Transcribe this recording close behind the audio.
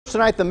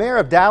Tonight, the mayor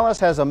of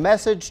Dallas has a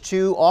message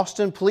to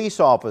Austin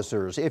police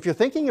officers. If you're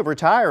thinking of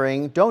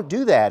retiring, don't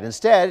do that.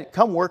 Instead,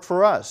 come work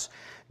for us.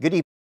 Good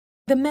evening.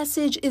 The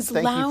message is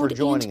Thank you for loud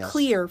joining and us.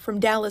 clear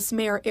from Dallas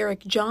Mayor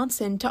Eric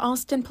Johnson to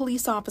Austin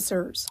police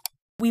officers.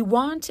 We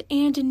want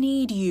and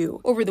need you.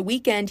 Over the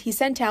weekend, he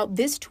sent out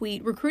this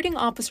tweet recruiting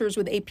officers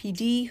with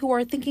APD who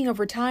are thinking of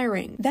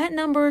retiring. That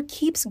number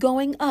keeps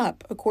going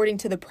up, according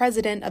to the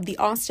president of the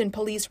Austin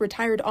Police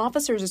Retired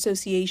Officers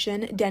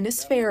Association,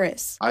 Dennis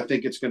Ferris. I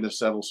think it's going to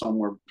settle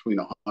somewhere between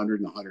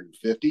 100 and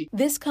 150.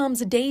 This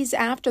comes days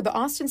after the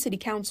Austin City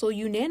Council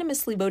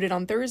unanimously voted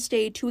on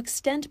Thursday to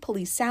extend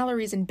police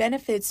salaries and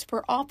benefits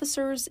for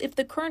officers if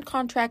the current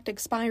contract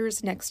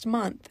expires next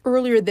month.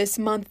 Earlier this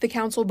month, the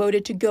council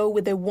voted to go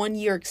with a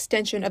one-year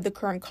extension of the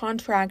current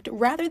contract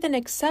rather than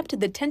accept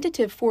the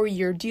tentative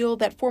 4-year deal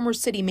that former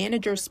city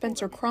manager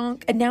Spencer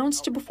Cronk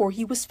announced before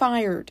he was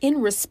fired.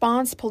 In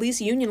response, police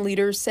union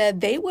leaders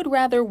said they would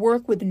rather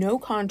work with no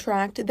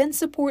contract than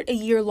support a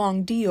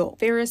year-long deal.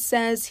 Ferris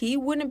says he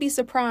wouldn't be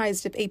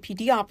surprised if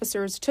APD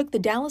officers took the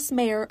Dallas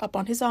mayor up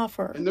on his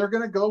offer. And they're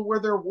going to go where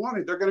they're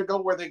wanted. They're going to go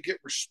where they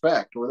get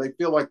respect, or they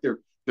feel like they're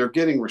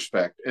getting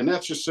respect. And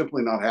that's just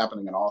simply not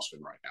happening in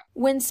Austin right now.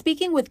 When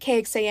speaking with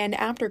KXAN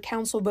after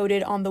council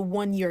voted on the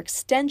one-year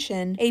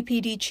extension,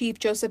 APD Chief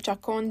Joseph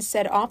Chacon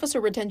said officer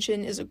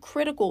retention is a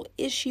critical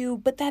issue,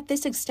 but that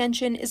this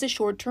extension is a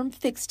short-term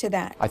fix to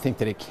that. I think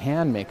that it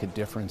can make a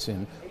difference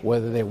in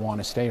whether they want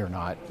to stay or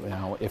not.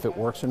 Now, if it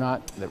works or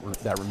not,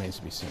 that remains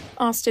to be seen.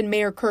 Austin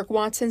Mayor Kirk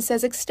Watson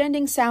says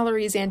extending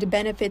salaries and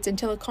benefits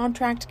until a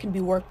contract can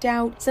be worked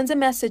out sends a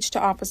message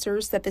to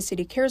officers that the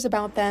city cares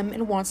about them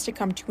and wants to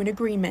come to an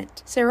agreement.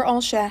 Sarah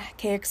Alshah,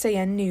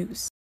 KXAN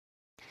News.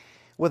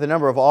 With the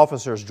number of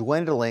officers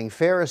dwindling,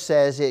 Ferris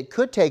says it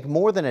could take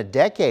more than a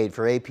decade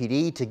for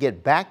APD to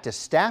get back to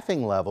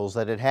staffing levels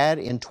that it had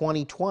in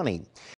 2020.